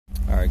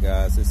Alright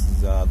guys, this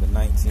is the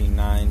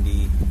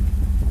 1990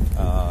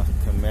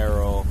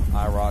 Camaro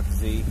IROC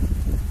Z.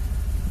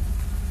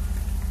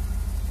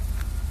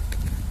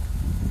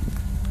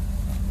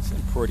 It's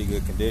in pretty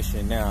good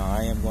condition. Now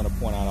I am going to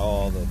point out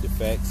all the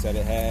defects that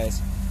it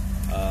has.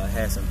 It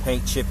has some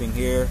paint chipping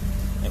here,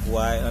 and from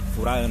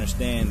what I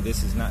understand,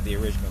 this is not the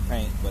original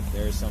paint, but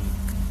there's some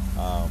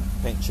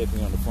paint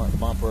chipping on the front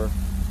bumper.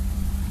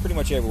 Pretty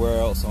much everywhere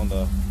else on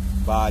the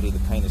body, the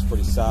paint is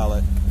pretty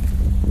solid.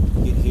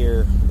 Get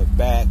here, the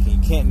back, and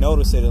you can't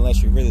notice it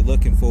unless you're really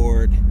looking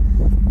for it.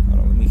 Hold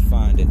on, let me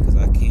find it because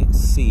I can't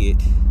see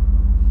it.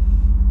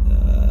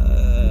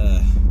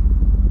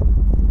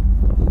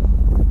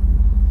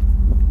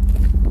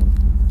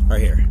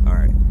 Right here. All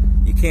right,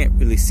 you can't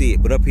really see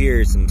it, but up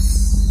here is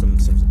some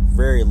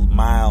very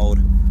mild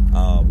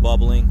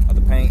bubbling of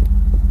the paint.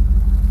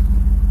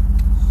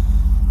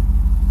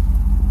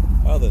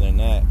 Other than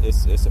that,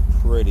 it's a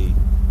pretty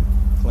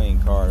clean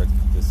car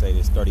to say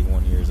it's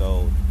 31 years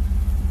old.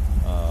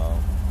 I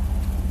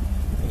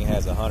think it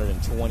has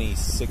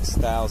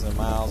 126,000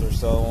 miles or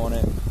so on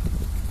it.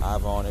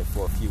 I've owned it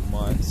for a few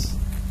months.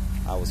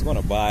 I was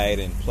going to buy it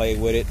and play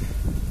with it,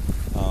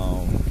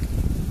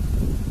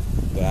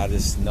 but I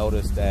just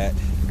noticed that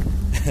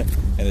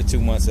in the 2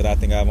 months that I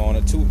think I've owned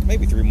it,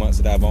 maybe 3 months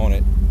that I've owned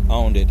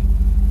it,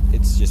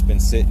 it's just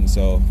been sitting.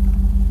 So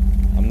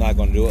I'm not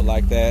going to do it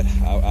like that.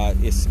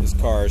 This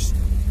car's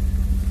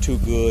too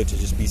good to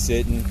just be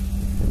sitting.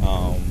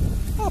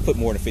 I'll put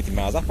more than 50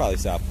 miles. I'll probably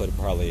say I'll put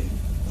probably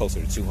closer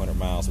to 200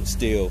 miles, but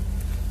still,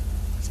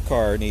 this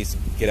car needs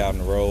to get out on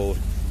the road,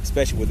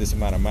 especially with this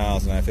amount of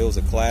miles. And if it was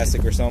a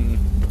classic or something,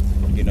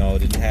 you know,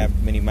 didn't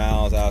have many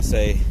miles, I'll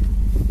say,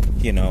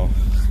 you know,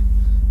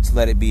 just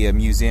let it be a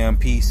museum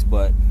piece.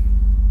 But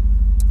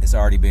it's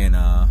already been,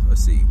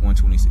 let's see,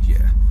 126,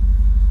 yeah.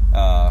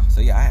 So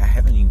yeah, I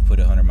haven't even put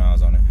 100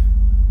 miles on it.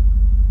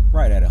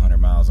 Right at 100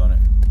 miles on it.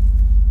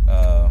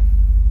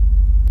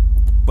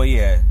 But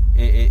yeah,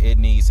 it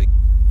needs to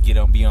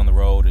be on the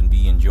road and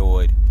be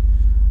enjoyed.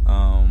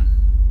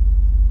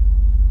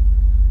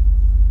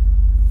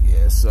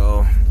 Yeah,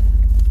 so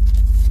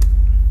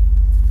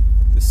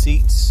the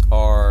seats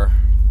are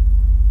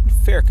in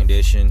fair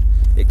condition.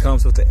 It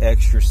comes with the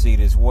extra seat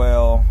as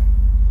well.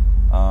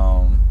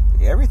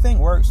 Everything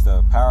works.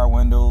 The power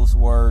windows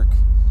work.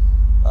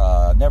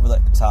 Never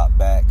let the top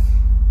back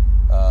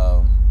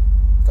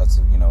because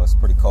you know it's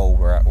pretty cold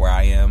where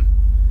I am,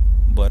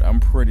 but I'm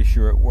pretty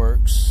sure it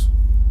works.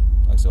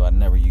 Like so, I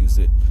never use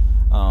it.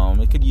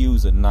 It could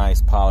use a nice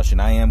polish,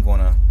 and I am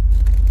gonna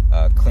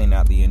clean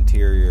out the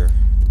interior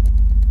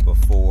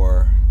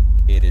before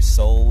it is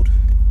sold.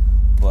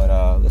 But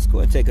let's go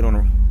ahead and take it on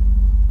a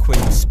quick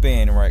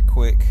spin right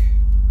quick,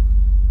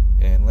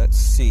 and let's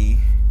see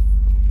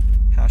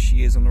how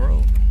she is on the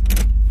road.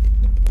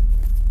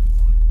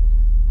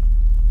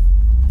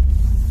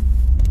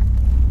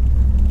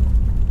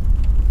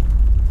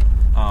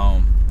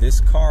 This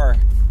car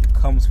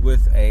comes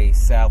with a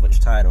salvage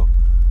title.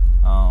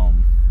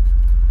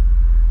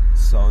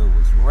 So it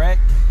was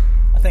wrecked,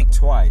 I think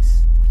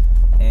twice,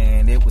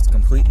 and it was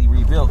completely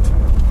rebuilt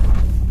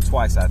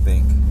twice, I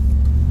think.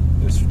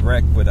 It was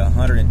wrecked with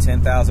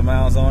 110,000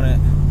 miles on it,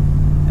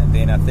 and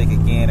then I think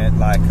again at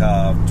like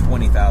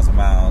 20,000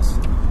 miles.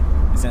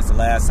 And since the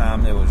last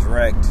time it was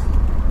wrecked,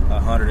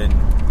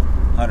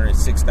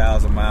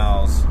 106,000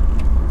 miles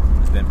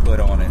has been put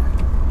on it.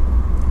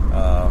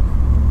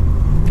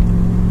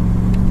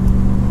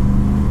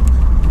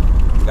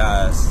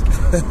 Guys,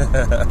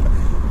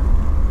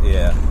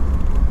 yeah,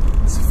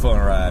 it's a fun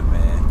ride,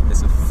 man.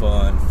 It's a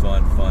fun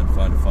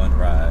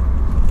ride.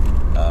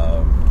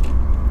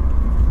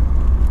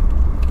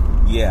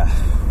 Yeah,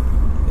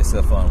 it's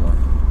a fun one,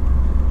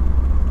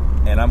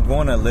 and I'm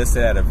going to list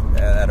it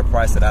at a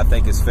price that I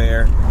think is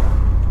fair,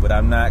 but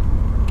I'm not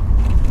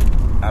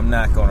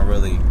going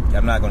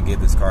to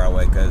give this car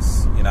away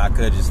because, you know, I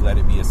could just let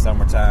it be a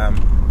summertime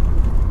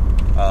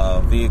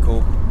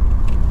vehicle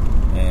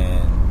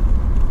and,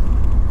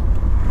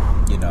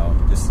 you know,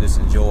 just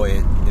enjoy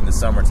it in the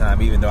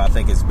summertime, even though I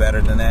think it's better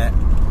than that.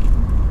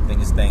 I think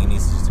this thing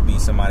needs to be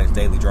somebody's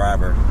daily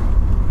driver.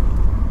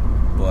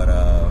 But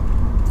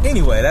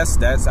anyway,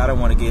 that's I don't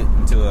want to get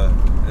into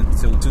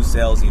too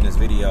salesy in this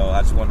video.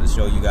 I just wanted to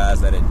show you guys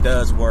that it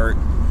does work,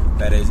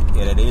 that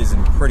it is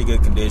in pretty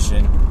good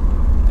condition.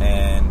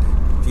 And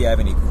if you have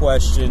any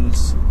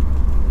questions,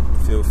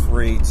 feel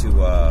free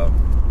to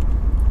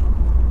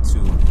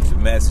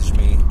message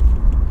me.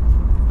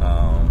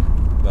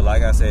 But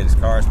like I said, this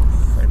car is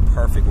in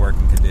perfect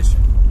working condition.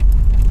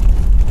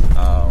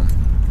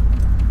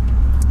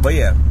 But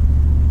yeah,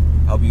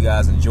 hope you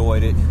guys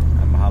enjoyed it.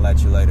 I'm gonna holler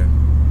at you later.